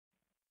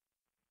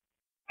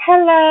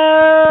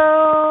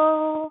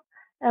Hello,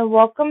 and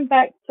welcome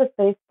back to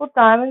Faithful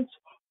Diamonds.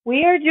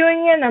 We are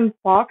doing an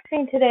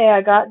unboxing today.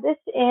 I got this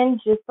in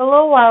just a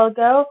little while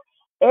ago.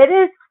 It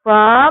is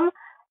from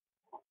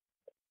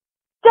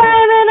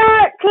Diamond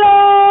Art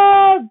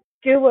Club.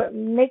 Do what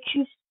makes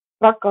you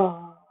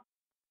sparkle.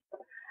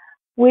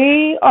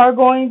 We are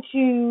going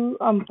to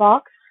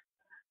unbox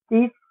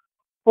these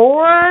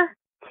four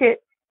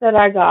kits that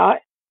I got.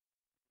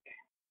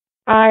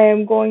 I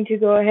am going to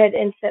go ahead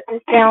and set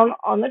this down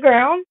on the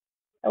ground.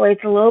 That way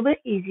it's a little bit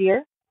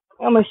easier.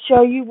 I'm going to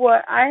show you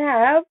what I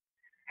have.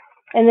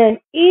 And then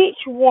each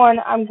one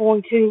I'm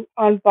going to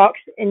unbox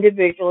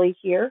individually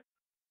here.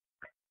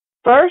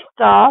 First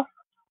off,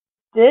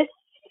 this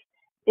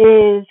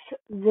is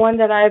one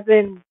that I've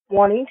been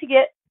wanting to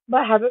get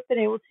but haven't been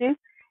able to.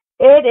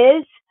 It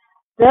is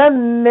the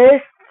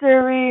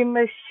Mystery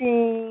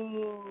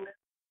Machine.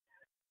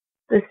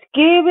 The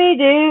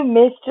Scooby-Doo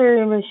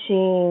Mystery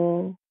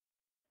Machine.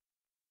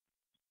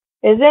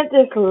 Isn't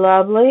this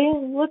lovely?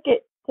 Look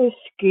at the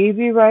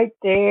Scooby right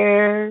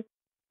there.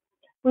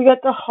 We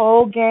got the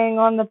whole gang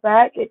on the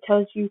back. It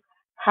tells you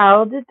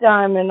how the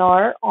diamond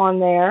art on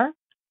there. It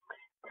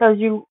tells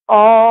you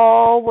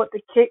all what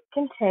the kit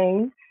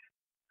contains.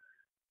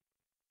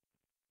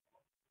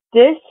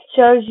 This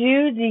shows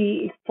you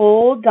the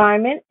full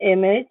diamond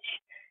image.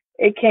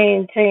 It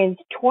contains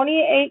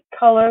 28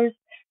 colors,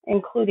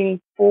 including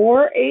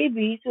 4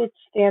 ABs, which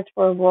stands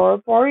for Aurora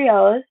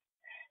Borealis.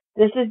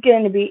 This is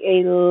going to be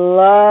a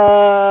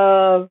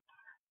lovely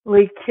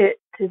kit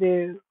to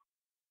do.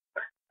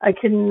 I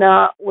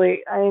cannot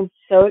wait. I am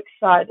so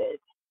excited.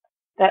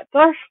 That's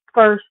our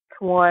first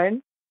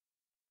one.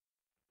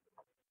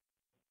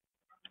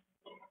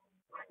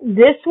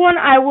 This one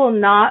I will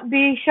not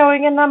be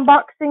showing an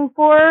unboxing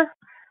for,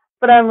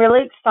 but I'm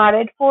really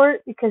excited for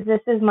it because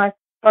this is my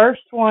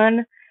first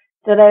one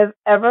that I've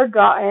ever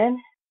gotten.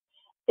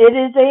 It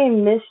is a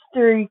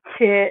mystery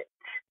kit.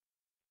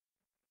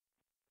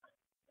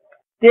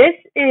 This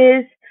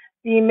is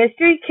the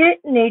Mystery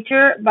Kit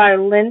Nature by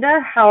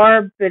Linda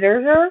Hauer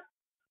Bitterzer.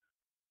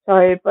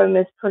 Sorry if I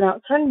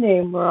mispronounced her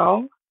name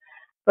wrong.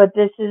 But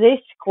this is a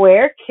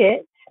square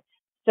kit.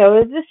 So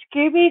is the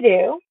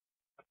Scooby-Doo.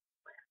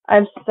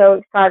 I'm so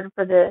excited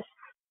for this.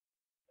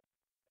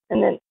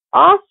 And then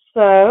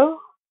also,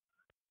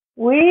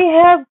 we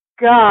have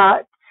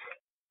got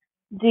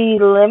the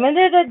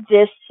limited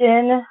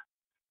edition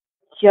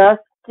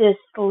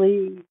Justice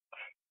League.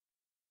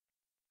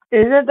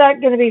 Isn't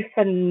that going to be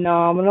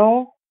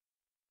phenomenal?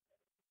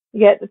 You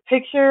get the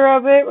picture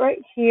of it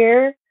right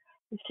here.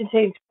 It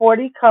contains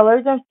 40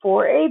 colors and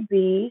 4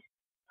 ABs.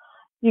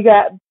 You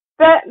got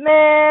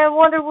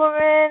Wonder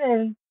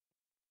Woman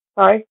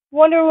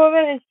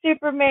and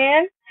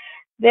Superman.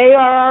 They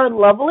are our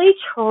lovely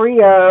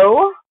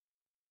trio.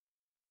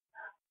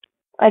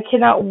 I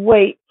cannot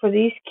wait for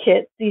these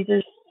kits. These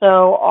are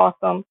so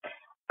awesome.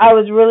 I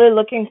was really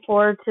looking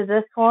forward to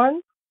this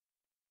one.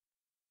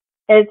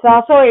 It's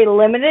also a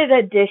limited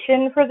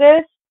edition for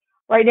this.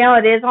 Right now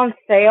it is on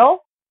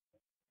sale.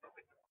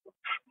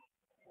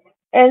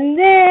 And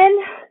then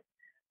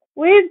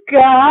we've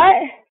got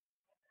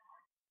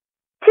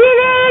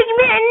Teenage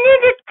Mutant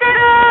Ninja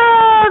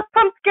Turtles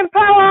Pumpkin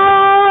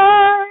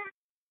Power.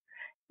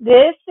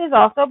 This is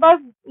also by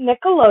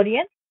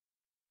Nickelodeon.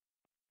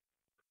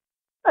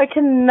 I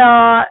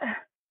cannot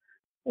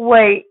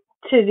wait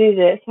to do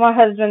this. My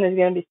husband is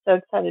going to be so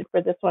excited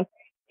for this one.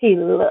 He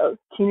loves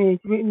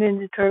Teenage Mutant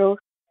Ninja Turtles.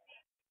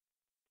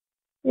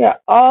 Yeah,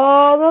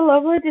 all the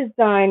lovely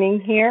designing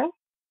here.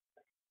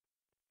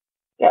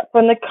 Yeah,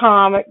 from the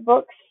comic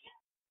books.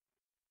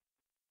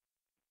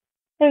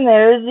 And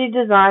there's the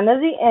design of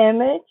the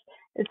image.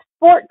 It's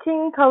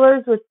 14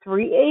 colors with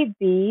 3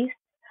 ABs.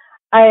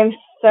 I am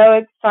so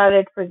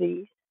excited for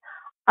these.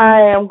 I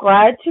am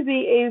glad to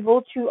be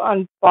able to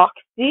unbox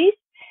these.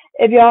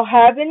 If y'all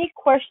have any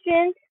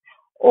questions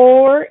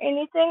or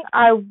anything,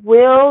 I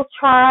will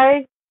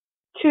try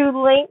to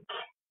link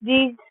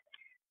the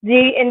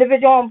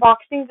individual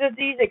unboxings of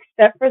these,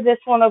 except for this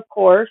one, of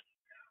course,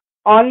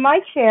 on my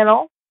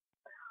channel.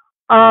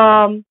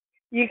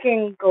 You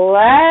can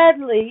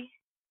gladly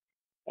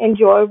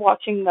enjoy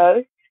watching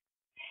those.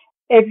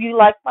 If you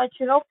like my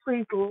channel,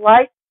 please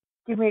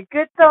give me a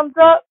good thumbs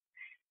up,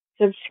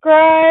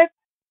 subscribe,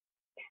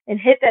 and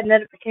hit that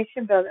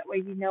notification bell. That way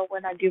you know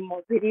when I do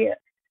more videos.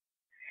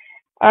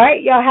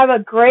 Alright, y'all have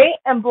a great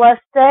and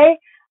blessed day.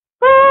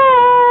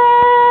 Bye!